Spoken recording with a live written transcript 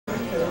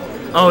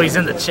Oh, he's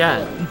in the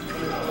chat.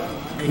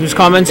 He was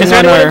commenting Is there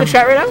on anyone our. in the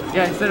chat right now?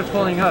 Yeah, instead of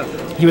pulling up.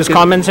 He was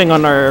commenting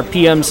on our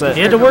PM set.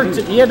 He had to work.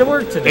 He had to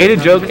work today.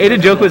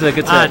 Aiden joke was a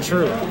good set.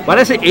 True. Why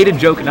did I say Aiden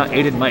joke and not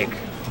Aiden Mike?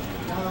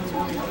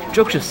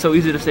 Joke's just so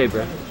easy to say,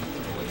 bro.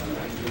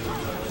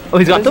 Oh,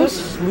 he's got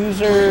those?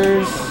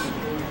 Losers.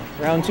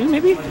 Round 2,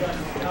 maybe?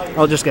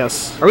 I'll just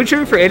guess. Are we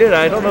cheering for Aiden?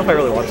 I don't know if I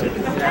really want to.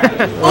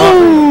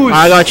 Oh!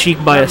 I got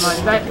Sheik bias.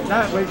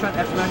 That way shot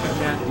F smash is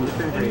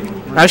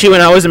nasty. Actually,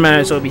 when I was in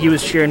Manitoba, he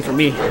was cheering for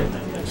me.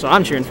 So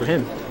I'm cheering for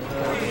him.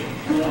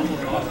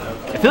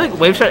 I feel like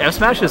wave shot F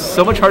smash is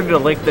so much harder to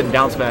link than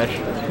down smash.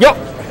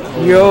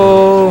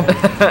 Yo!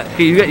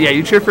 Okay,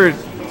 you cheer for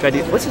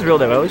Bandito. What's his real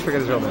name? I always forget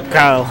his real name.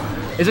 Kyle.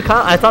 Is it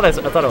Kyle? I thought it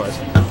was.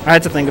 I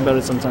had to think about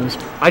it sometimes.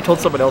 I told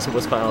someone else it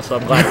was Kyle, so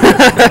I'm glad.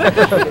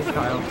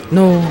 Kyle.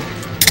 No.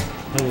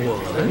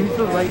 Who's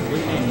the light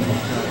blue name?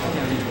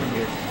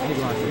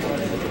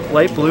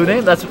 Light blue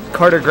name? That's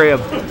Carter Graham.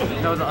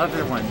 No, the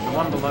other one. The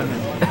one below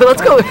him.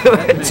 Let's go.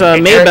 It's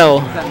Maybell.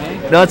 Is that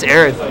May? No, it's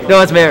Aaron.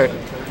 No, it's Mary.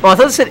 Oh, I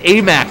thought it said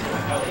AMAC.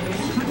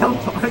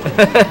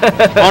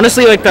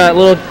 Honestly, like that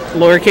little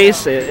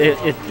lowercase, it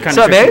kind What's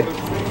of. up, Mary?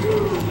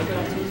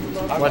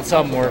 What's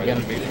up,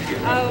 Morgan?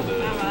 Oh,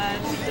 not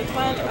much. Just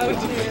went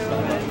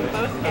 0-2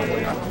 both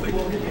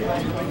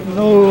games.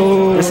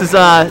 No. This is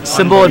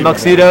Symbol and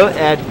Muxedo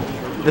and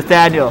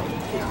Nathaniel.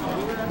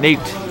 Nate.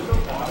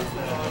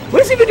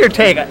 What is even your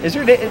take? Is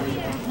your name?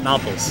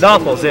 Nopples.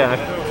 Nopples, yeah.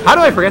 How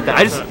do I forget that?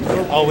 I just.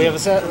 Oh, we have a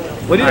set?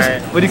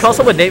 When you call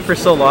someone Nate for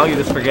so long, you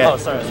just forget. Oh,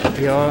 sorry.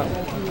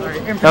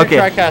 Okay.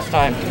 TriCast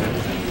time.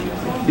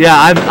 Yeah,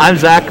 I'm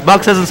Zach.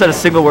 Bucks hasn't said a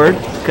single word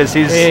because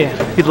he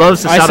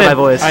loves the sound of my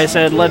voice. I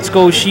said, let's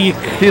go Sheik.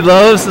 He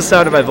loves the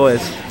sound of my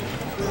voice.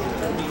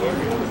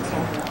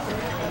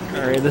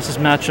 Alright, this is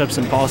matchups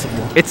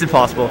impossible. It's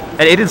impossible.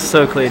 And Aiden's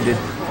so clean, dude.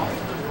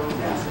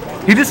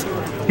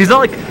 He's not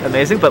like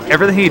amazing, but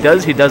everything he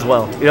does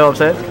well. You know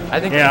what I'm saying? I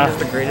think Yeah. he's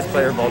the greatest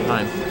player of all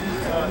time.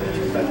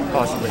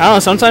 Possibly. I don't know,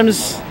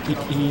 sometimes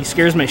he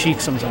scares my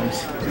Sheik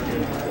sometimes.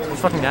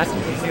 It's fucking nasty.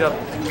 You see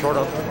that short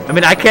up? I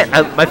mean,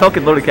 my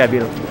Falcon literally can't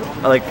beat him.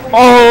 I like.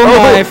 Oh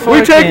my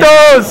we take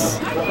those!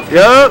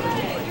 Yup!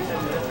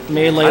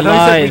 Melee I thought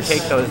lies. he said we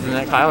take those, and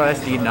then Kyle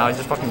SD now he's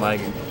just fucking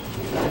lagging.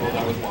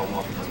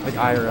 Like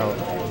IRL.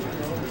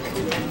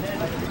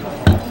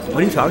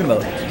 What are you talking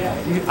about?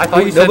 I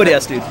thought you said Nobody that,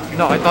 asked, dude.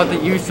 No, I thought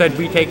that you said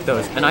we take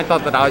those, and I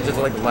thought that I was just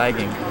like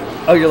lagging.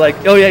 Oh, you're like,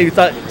 oh yeah, you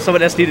thought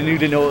someone SD'd and you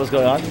didn't know what was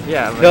going on?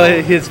 Yeah. But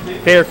No, his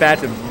fair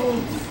phantom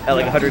at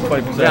like 120%.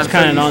 yeah, That's kinda I'm so used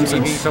to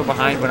nonsense. being so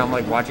behind when I'm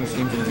like watching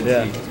streams in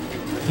Yeah.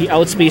 He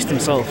outspaced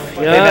himself.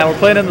 Yeah. Hey man, we're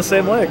playing in the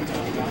same leg.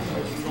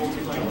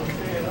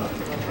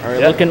 Alright,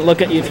 Yeah.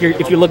 look at if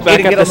you look back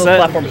Aiden, at get the on those set,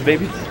 platforms,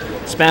 baby.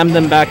 spam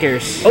them back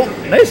airs. Oh,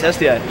 nice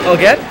SDI. Oh,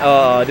 again?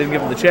 Oh, I didn't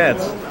give him the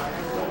chance.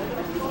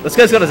 This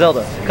guy's got a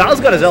Zelda. Kyle's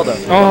got a Zelda.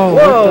 Oh,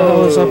 what the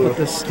hell is Whoa. up with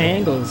this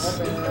angles?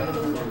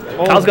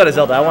 Kyle's got a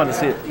Zelda. I wanted to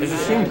see it. Is the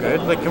stream good?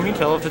 Like, can we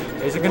tell if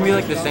is it gonna be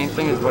like the same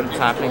thing as what's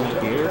happening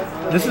here?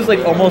 This is like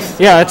almost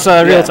Yeah, it's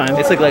real time.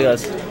 It's like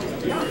us.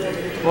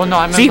 Well, no,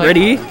 I meant See, like,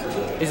 ready?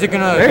 is it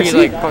gonna There, be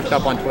see? like fucked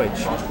up on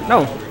Twitch?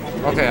 No.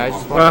 Okay, I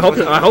just. I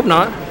hope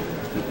not.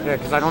 Yeah,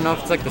 because I don't know if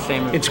it's like the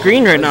same. It's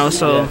green right now,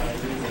 so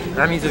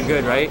That means it's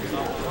good, right?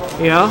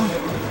 yeah.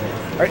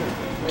 Alright.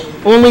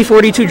 Only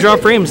 42 drop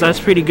frames. That's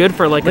pretty good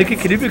for like Lincoln,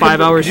 can you a become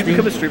 5 hour Can you stream.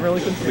 become a streamer,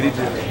 Lincoln? We need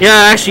to. Yeah,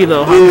 actually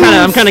though,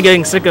 I'm kind of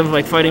getting sick of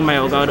like fighting my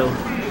Elgato.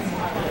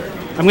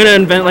 I'm gonna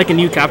invent like a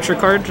new capture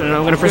card, and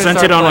I'm gonna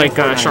present it on like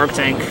Shark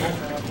Tank.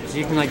 So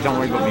you can like don't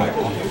worry about me.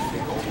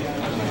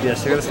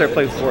 Yes, you're gonna start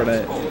playing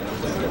Fortnite.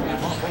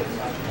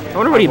 I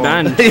wonder what he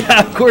banned.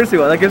 Yeah, of course he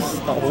will. That gives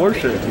a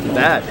horseshit. It's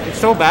bad. It's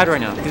so bad right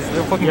now because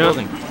they're fucking Yeah.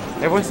 building.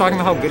 Everyone's talking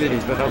about how good it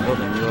is without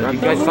building. You're like, you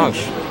guys suck.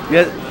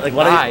 Yeah, like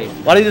why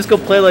don't you just go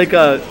play like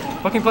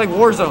Fucking play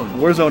Warzone.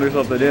 Warzone or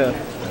something? Yeah.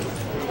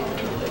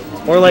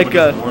 Or like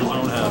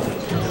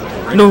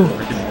No.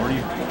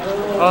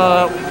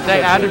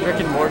 They added Rick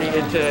and Morty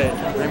into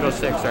Rainbow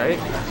Six, right?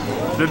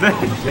 Did they?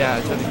 Yeah,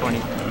 it's really funny.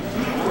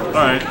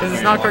 Alright. Because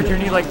it's not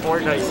cartoony like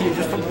Fortnite. So you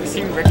just fucking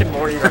see Rick and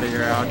Morty running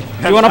around.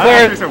 Do you want to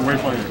play? Way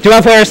funnier. Do you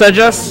want to play our set,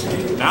 Jess?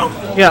 Now?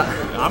 Yeah.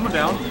 I'm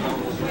down.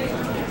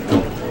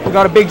 We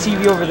got a big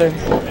TV over there.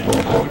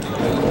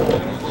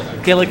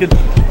 okay, like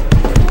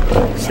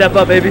step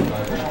up, baby.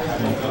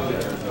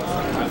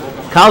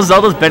 Kyle's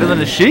Zelda's better than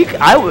the Sheik?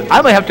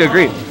 I might have to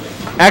agree.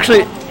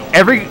 Actually,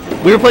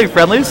 we were playing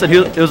friendlies, and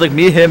it was like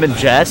me, him, and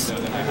Jess.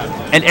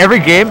 And every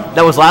game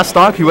that was last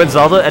stock, he went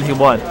Zelda, and he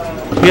won.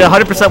 He had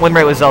 100% win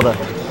rate with Zelda.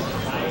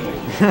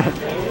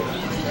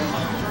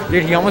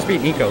 Dude, he almost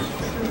beat Nico.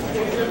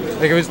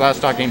 Like it was last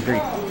stock game 3.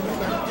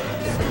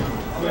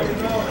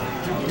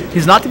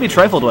 He's not to be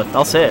trifled with.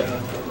 I'll say it.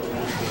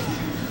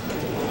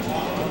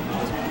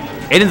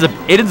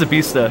 Aiden's a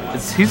beast though.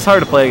 He's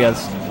hard to play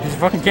against. He's a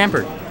fucking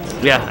camper.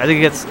 Yeah, I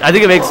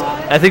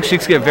think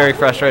Sheik's get very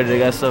frustrated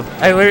against him.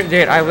 I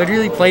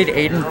literally played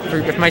Aiden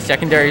with my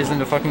secondaries in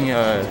the fucking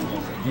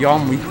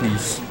Yom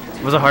weeklies.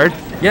 Was it hard?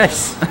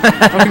 Yes.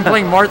 Fucking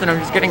playing Marth and I'm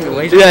just getting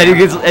laser. Yeah,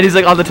 and he's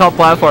like on the top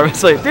platform.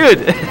 It's like, dude,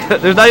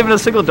 there's not even a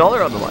single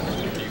dollar on the line.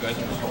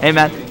 Hey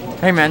man.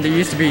 Hey man, there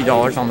used to be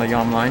dollars on the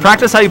line.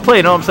 Practice how you play,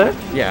 you know what I'm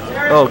saying?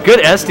 Yeah. Oh, good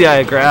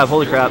SDI grab.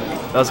 Holy crap.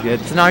 That was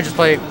good. So now I just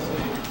play.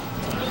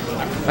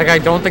 Like, I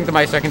don't think that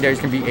my secondaries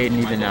can beat Aiden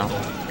even now.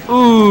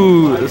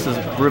 Ooh, this is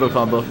brutal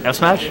combo. F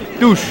smash?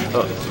 Douche.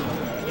 Oh.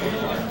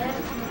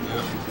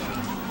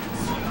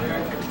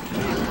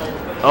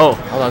 Oh,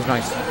 Oh, that was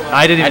nice.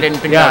 I didn't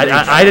think yeah,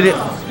 that I didn't.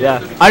 Yeah,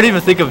 I didn't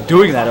even think of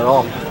doing that at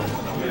all.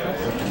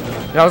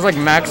 That was like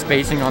max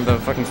spacing on the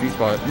fucking sweet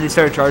spot. And he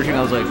started charging.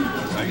 I was like,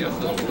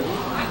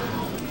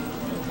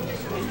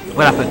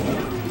 what happened?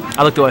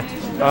 I looked away.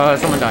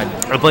 Someone died.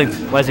 I blinked.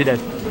 Why is he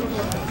dead?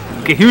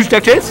 Okay, huge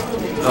tech chase.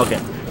 Okay.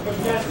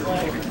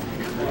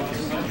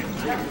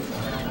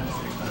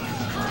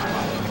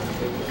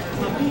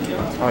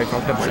 Oh, he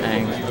fucked up his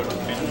ang.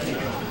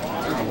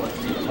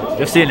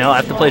 Just so you know, I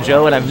have to play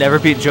Joe, and I've never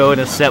beat Joe in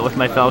a set with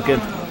my Falcon.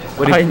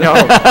 What do you I know.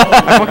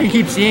 I fucking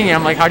keep seeing it.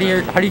 I'm like, how do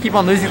you keep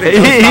on losing the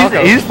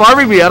he's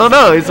farming me. I don't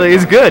know.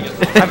 He's good.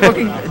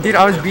 Dude,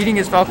 I was beating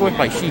his Falcon with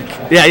my Sheik.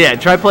 Yeah.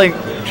 Try playing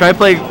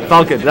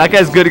Falcon. That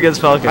guy's good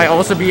against Falcon. I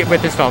also beat it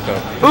with his Falcon.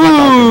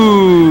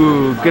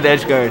 Ooh, good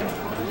edge guard.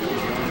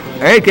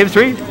 All right, game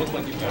 3.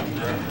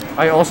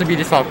 I also beat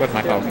his Falcon with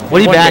my Falcon. What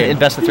do you ban in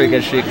best of 3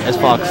 against Sheik as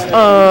Fox?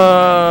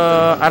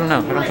 I don't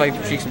know. I don't play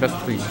Sheiks in best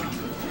of 3s.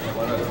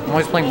 I'm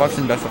always playing Bucks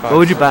in best of 5s. What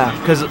would you ban?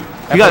 Because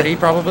you got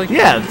probably.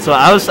 Yeah, so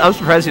I was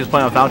surprised he was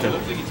playing on Fountain.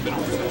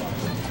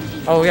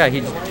 Oh yeah,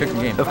 he took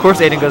the game. Of course,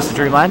 Aiden goes to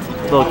Dreamland.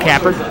 Little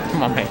camper.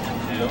 Come on,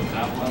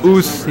 man.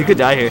 Oos, he could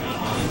die here.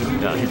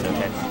 No, he's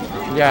okay.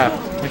 Yeah,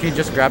 if he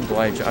just grabbed the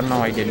ledge. I don't know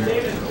why he didn't.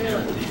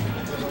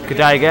 Could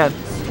die again.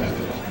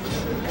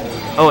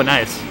 Oh,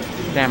 nice.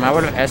 Damn, I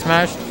would have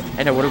S-mashed,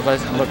 and it would have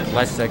looked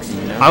less sexy,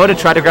 you know? I would have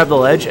tried to grab the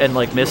ledge and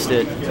like missed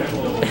it.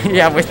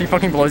 Yeah, Wispy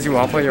fucking blows you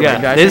off while you're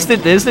Yeah, the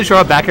instant show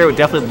up back air would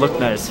definitely look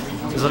nice.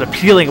 It's an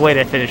appealing way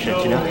to finish it,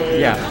 you know?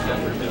 Yeah.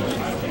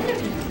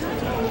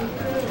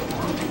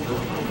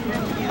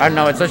 I don't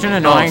know, it's such an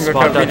annoying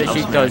recovery that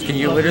Sheik does, because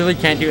you literally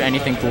can't do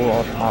anything cool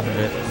off of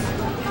it.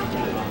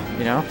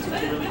 You know?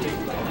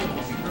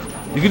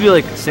 You could do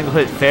like single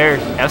hit fair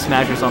F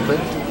smash or something.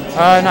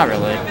 Not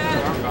really.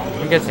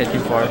 He gets hit too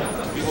far.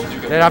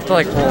 They'd have to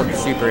like hold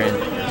super in.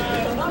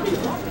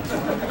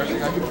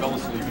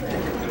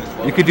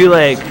 You could do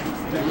like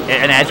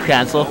an edge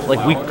cancel,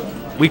 like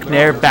weak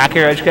nair back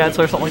air edge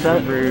cancel or something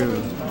like that.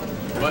 Rude.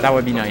 That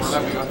would be nice.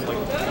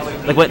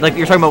 Like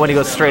you're talking about when he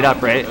goes straight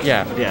up, right?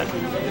 Yeah. Yeah.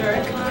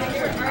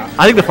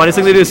 I think the funniest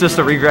thing to do is just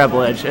to re-grab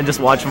ledge and just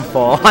watch him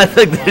fall. I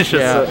think this is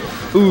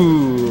just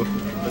ooh,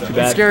 too bad.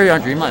 It's scary on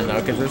Dreamland though,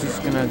 because this is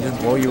gonna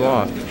just blow you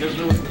off.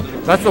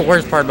 That's the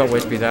worst part about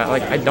Wispy. That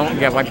like I don't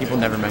get why people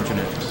never mention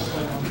it.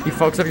 He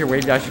fucks up your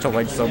wave dash to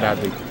ledge so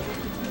badly.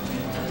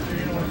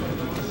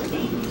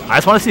 I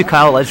just want to see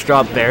Kyle ledge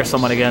drop bear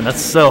someone again.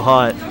 That's so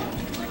hot.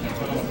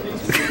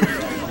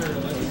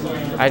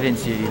 I didn't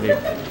see it either.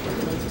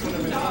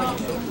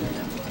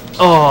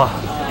 Oh.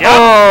 Yep.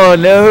 Oh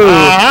no.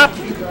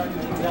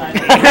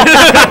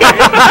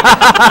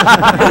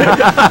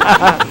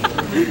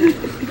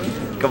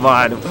 Come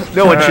on.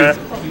 No one cheers.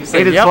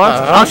 Aiden's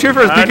I'll cheer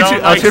for his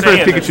Pikachu. I'll cheer for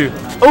his Pikachu.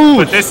 Oh.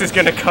 But this is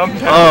gonna come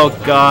down. Oh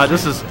god,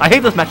 I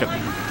hate this matchup.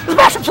 This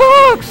matchup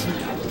sucks.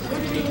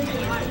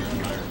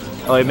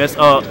 Oh, he missed.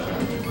 Oh.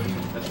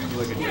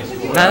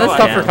 Nah, that's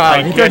tough for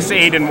Kyle. I guess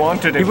Aiden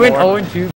wanted it He went more. 0-2.